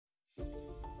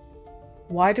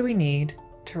Why do we need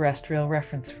terrestrial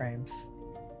reference frames?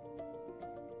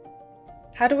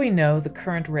 How do we know the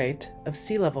current rate of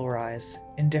sea level rise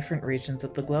in different regions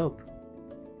of the globe?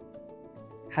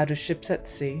 How do ships at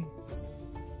sea,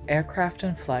 aircraft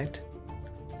in flight,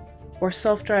 or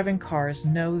self-driving cars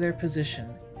know their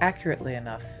position accurately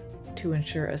enough to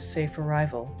ensure a safe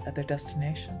arrival at their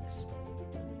destinations?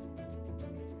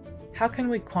 How can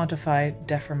we quantify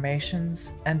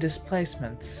deformations and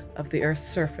displacements of the Earth's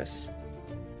surface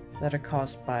that are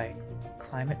caused by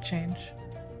climate change,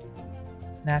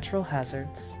 natural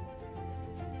hazards,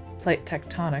 plate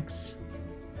tectonics,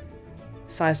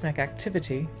 seismic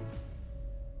activity,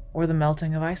 or the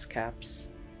melting of ice caps?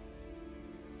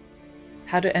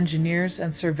 How do engineers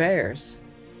and surveyors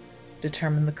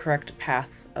determine the correct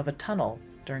path of a tunnel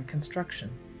during construction,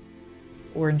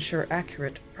 or ensure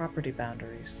accurate property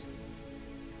boundaries?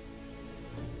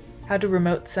 How do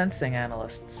remote sensing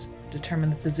analysts determine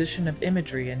the position of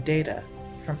imagery and data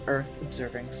from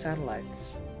Earth-observing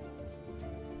satellites?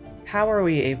 How are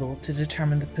we able to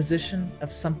determine the position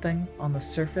of something on the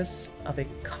surface of a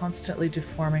constantly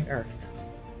deforming Earth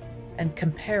and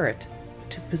compare it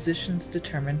to positions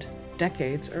determined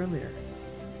decades earlier?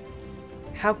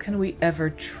 How can we ever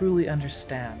truly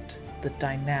understand the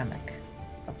dynamic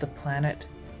of the planet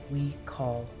we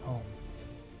call home?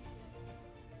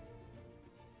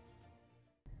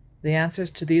 The answers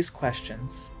to these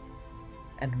questions,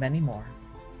 and many more,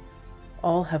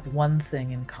 all have one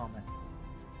thing in common: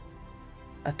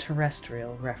 a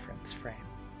terrestrial reference frame.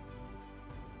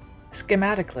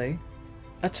 Schematically,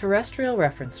 a terrestrial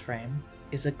reference frame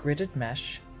is a gridded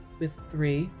mesh with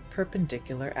 3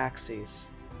 perpendicular axes,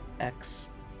 x,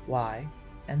 y,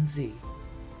 and z,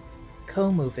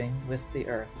 co-moving with the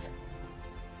Earth.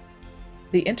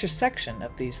 The intersection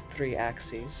of these 3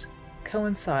 axes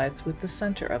coincides with the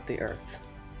center of the Earth,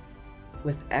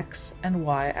 with x and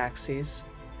y axes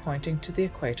pointing to the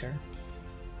equator,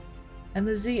 and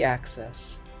the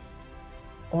z-axis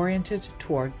oriented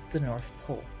toward the North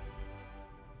Pole.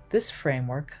 This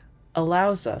framework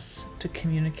allows us to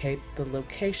communicate the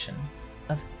location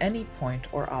of any point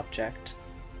or object,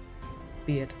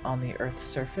 be it on the Earth's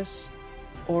surface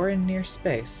or in near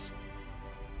space,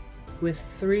 with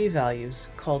 3 values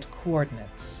called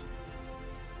coordinates,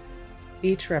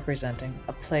 each representing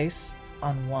a place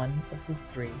on one of the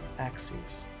 3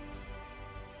 axes.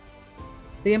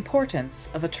 The importance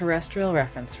of a terrestrial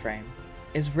reference frame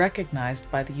is recognized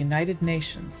by the United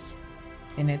Nations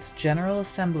in its General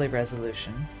Assembly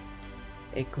Resolution,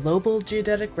 a Global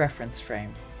Geodetic Reference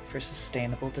Frame for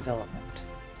Sustainable Development.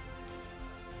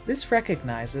 This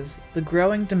recognizes the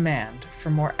growing demand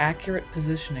for more accurate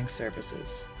positioning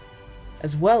services,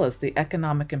 as well as the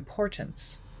economic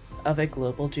importance of a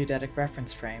global geodetic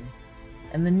reference frame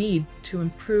and the need to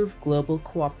improve global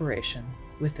cooperation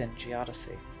within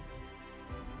geodesy.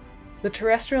 The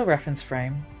terrestrial reference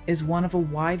frame is one of a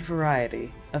wide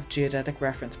variety of geodetic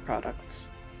reference products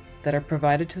that are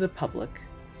provided to the public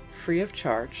free of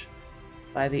charge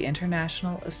by the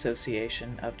International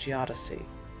Association of Geodesy,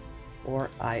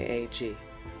 or IAG.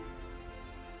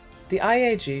 The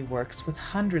IAG works with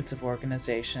hundreds of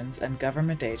organizations and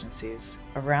government agencies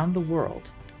around the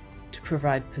world to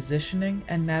provide positioning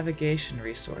and navigation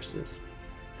resources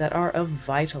that are of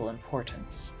vital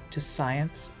importance to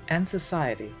science and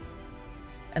society,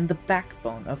 and the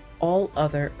backbone of all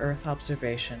other Earth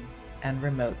observation and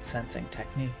remote sensing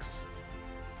techniques.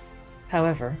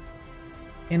 However,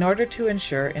 in order to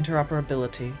ensure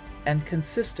interoperability and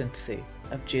consistency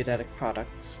of geodetic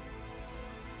products,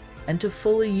 and to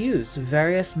fully use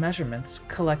various measurements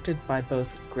collected by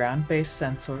both ground-based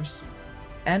sensors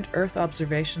and Earth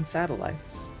observation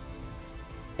satellites,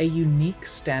 a unique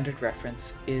standard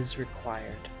reference is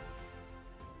required.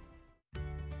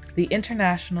 The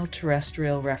International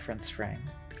Terrestrial Reference Frame,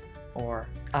 or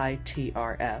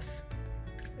ITRF,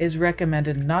 is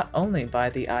recommended not only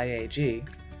by the IAG,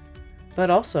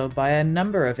 but also by a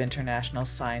number of international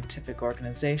scientific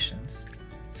organizations,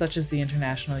 such as the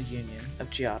International Union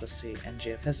of Geodesy and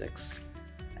Geophysics,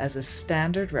 as a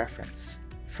standard reference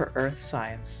for Earth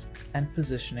science and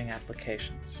positioning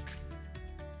applications.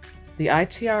 The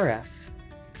ITRF,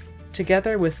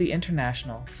 together with the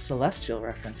International Celestial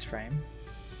Reference Frame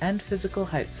and Physical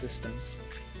Height Systems,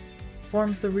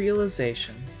 forms the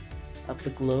realization of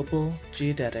the Global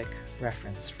Geodetic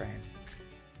Reference Frame.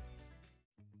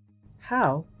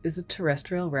 How is a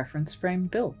terrestrial reference frame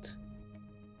built?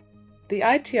 The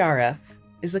ITRF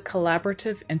is a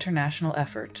collaborative international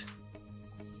effort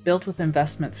built with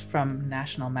investments from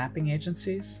national mapping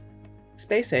agencies,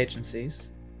 space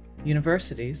agencies,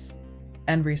 universities,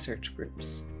 and research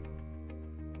groups.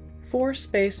 4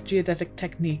 space geodetic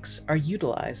techniques are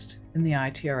utilized in the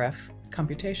ITRF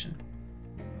computation.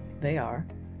 They are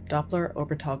Doppler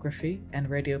orbitography and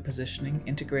radio positioning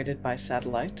integrated by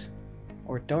satellite,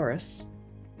 or DORIS,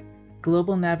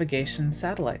 Global Navigation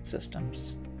Satellite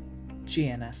Systems,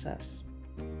 GNSS,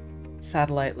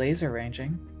 Satellite Laser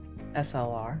Ranging,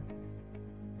 SLR,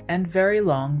 and Very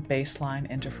Long Baseline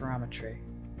Interferometry,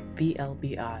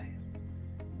 VLBI,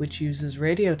 which uses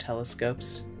radio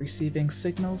telescopes receiving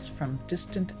signals from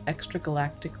distant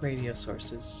extragalactic radio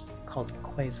sources called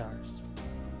quasars.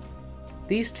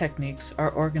 These techniques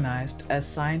are organized as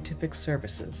scientific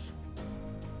services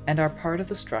and are part of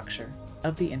the structure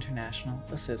of the International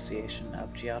Association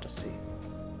of Geodesy.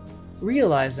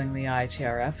 Realizing the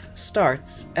ITRF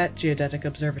starts at geodetic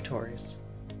observatories,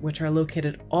 which are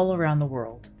located all around the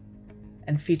world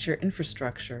and feature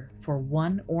infrastructure for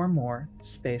one or more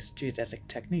space geodetic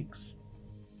techniques.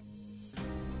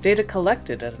 Data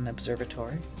collected at an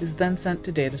observatory is then sent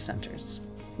to data centers,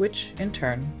 which in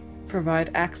turn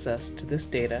provide access to this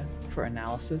data for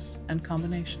analysis and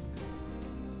combination.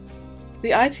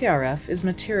 The ITRF is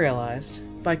materialized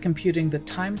by computing the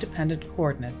time-dependent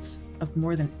coordinates of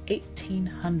more than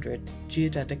 1,800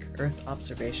 geodetic Earth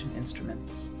observation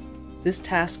instruments. This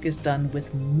task is done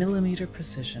with millimeter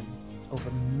precision over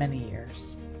many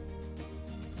years.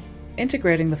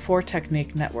 Integrating the 4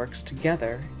 technique networks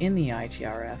together in the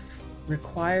ITRF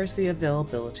requires the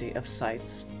availability of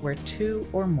sites where 2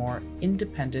 or more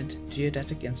independent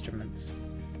geodetic instruments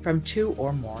from 2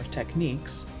 or more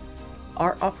techniques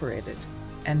are operated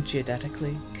and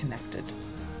geodetically connected.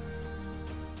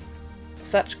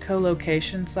 Such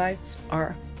co-location sites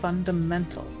are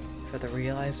fundamental for the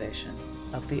realization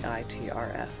of the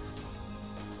ITRF.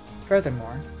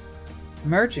 Furthermore,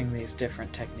 merging these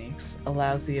different techniques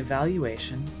allows the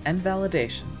evaluation and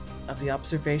validation of the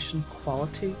observation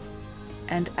quality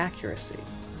and accuracy,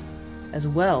 as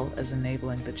well as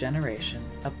enabling the generation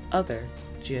of other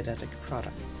geodetic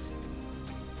products.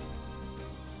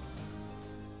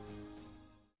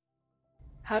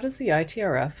 How does the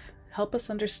ITRF help us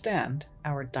understand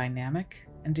our dynamic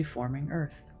and deforming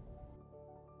Earth?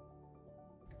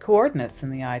 Coordinates in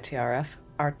the ITRF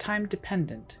are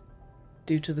time-dependent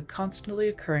due to the constantly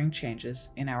occurring changes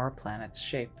in our planet's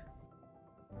shape.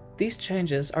 These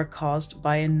changes are caused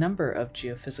by a number of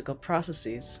geophysical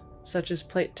processes, such as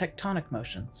plate tectonic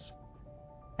motions,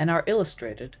 and are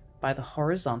illustrated by the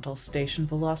horizontal station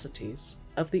velocities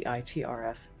of the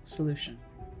ITRF solution.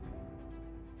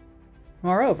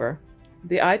 Moreover,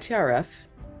 the ITRF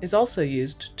is also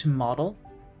used to model,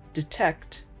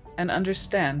 detect, and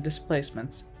understand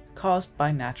displacements caused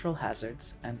by natural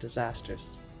hazards and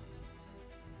disasters.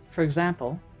 For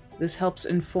example, this helps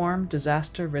inform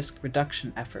disaster risk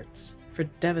reduction efforts for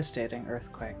devastating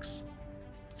earthquakes,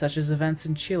 such as events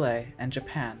in Chile and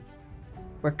Japan,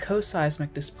 where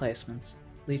co-seismic displacements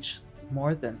reach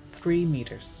more than 3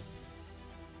 meters.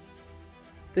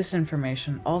 This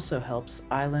information also helps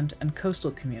island and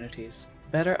coastal communities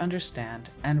better understand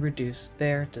and reduce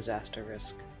their disaster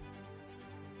risk.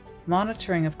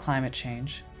 Monitoring of climate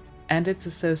change and its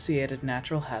associated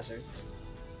natural hazards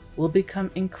will become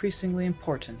increasingly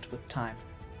important with time,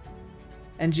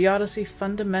 and Geodesy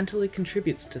fundamentally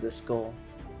contributes to this goal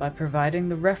by providing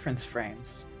the reference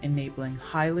frames enabling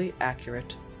highly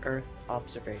accurate Earth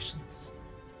observations.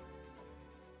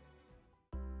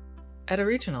 At a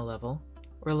regional level,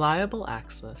 reliable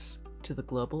access to the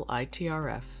global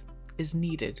ITRF is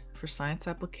needed for science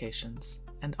applications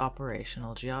and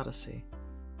operational geodesy.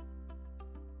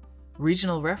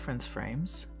 Regional reference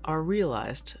frames are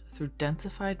realized through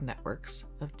densified networks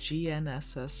of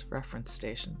GNSS reference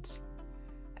stations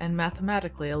and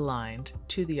mathematically aligned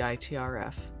to the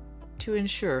ITRF to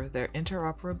ensure their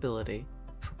interoperability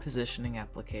for positioning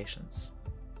applications.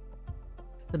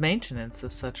 The maintenance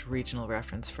of such regional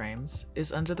reference frames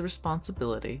is under the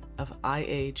responsibility of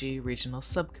IAG regional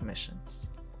subcommissions: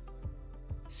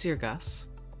 CIRGAS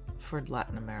for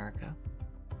Latin America,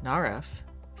 NAREF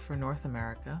for North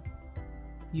America,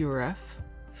 URF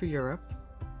for Europe,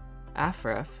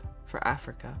 AFREF for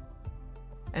Africa,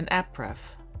 and APREF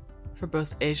for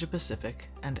both Asia-Pacific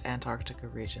and Antarctica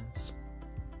regions.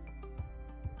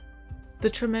 The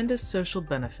tremendous social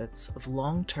benefits of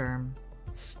long-term,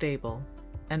 stable,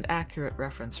 and accurate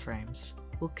reference frames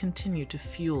will continue to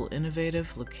fuel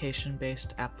innovative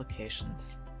location-based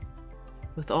applications,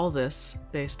 with all this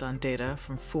based on data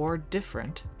from 4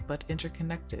 different but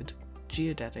interconnected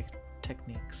geodetic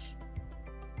techniques.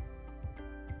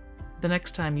 The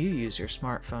next time you use your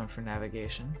smartphone for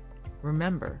navigation,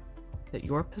 remember that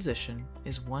your position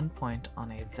is one point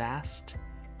on a vast,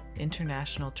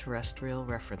 international terrestrial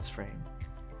reference frame,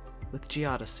 with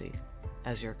Geodesy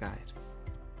as your guide.